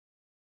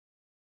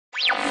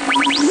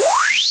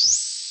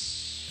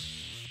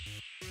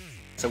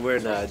So we're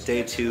in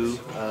day 2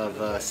 of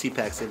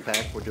CPACS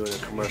Impact. We're doing a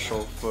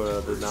commercial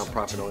for the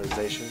nonprofit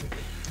organization.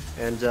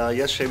 And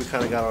yesterday we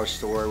kind of got our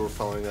story. We're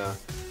following a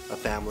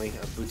family,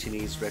 a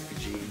Bhutanese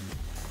refugee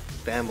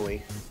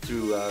family,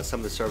 through some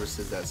of the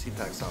services that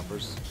CPACS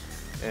offers.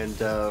 And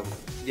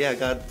yeah,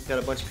 got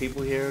a bunch of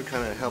people here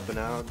kind of helping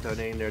out,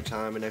 donating their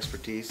time and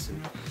expertise.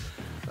 And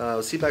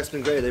CPAC's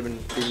been great. They've been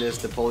feeding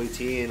us Napoli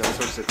tea and all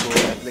sorts of cool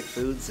ethnic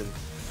foods, and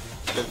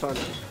it's been fun.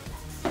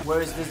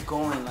 Where is this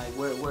going? Like,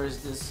 where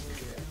is this?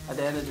 At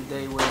the end of the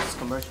day, where is this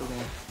commercial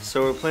going?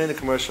 So we're playing the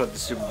commercial at the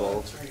Super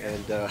Bowl,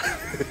 and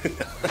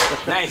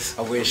Nice.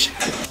 I wish.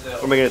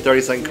 We're making a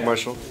 30-second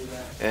commercial,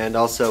 and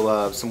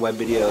also some web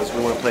videos.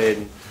 We want to play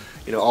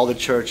in, all the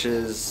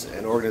churches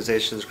and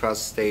organizations across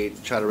the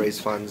state, try to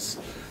raise funds,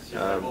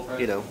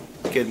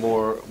 get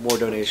more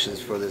donations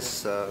for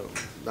this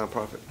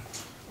nonprofit.